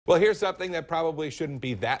Well, here's something that probably shouldn't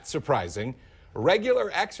be that surprising. Regular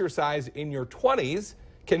exercise in your 20s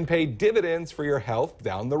can pay dividends for your health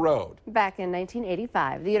down the road. Back in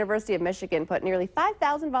 1985, the University of Michigan put nearly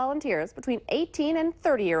 5,000 volunteers between 18 and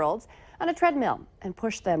 30-year-olds on a treadmill and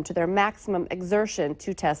pushed them to their maximum exertion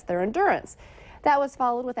to test their endurance. That was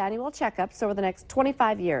followed with annual checkups over the next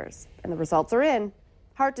 25 years. And the results are in.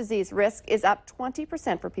 Heart disease risk is up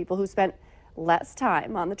 20% for people who spent less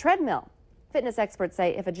time on the treadmill. Fitness experts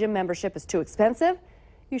say if a gym membership is too expensive,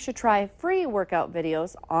 you should try free workout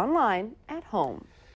videos online at home.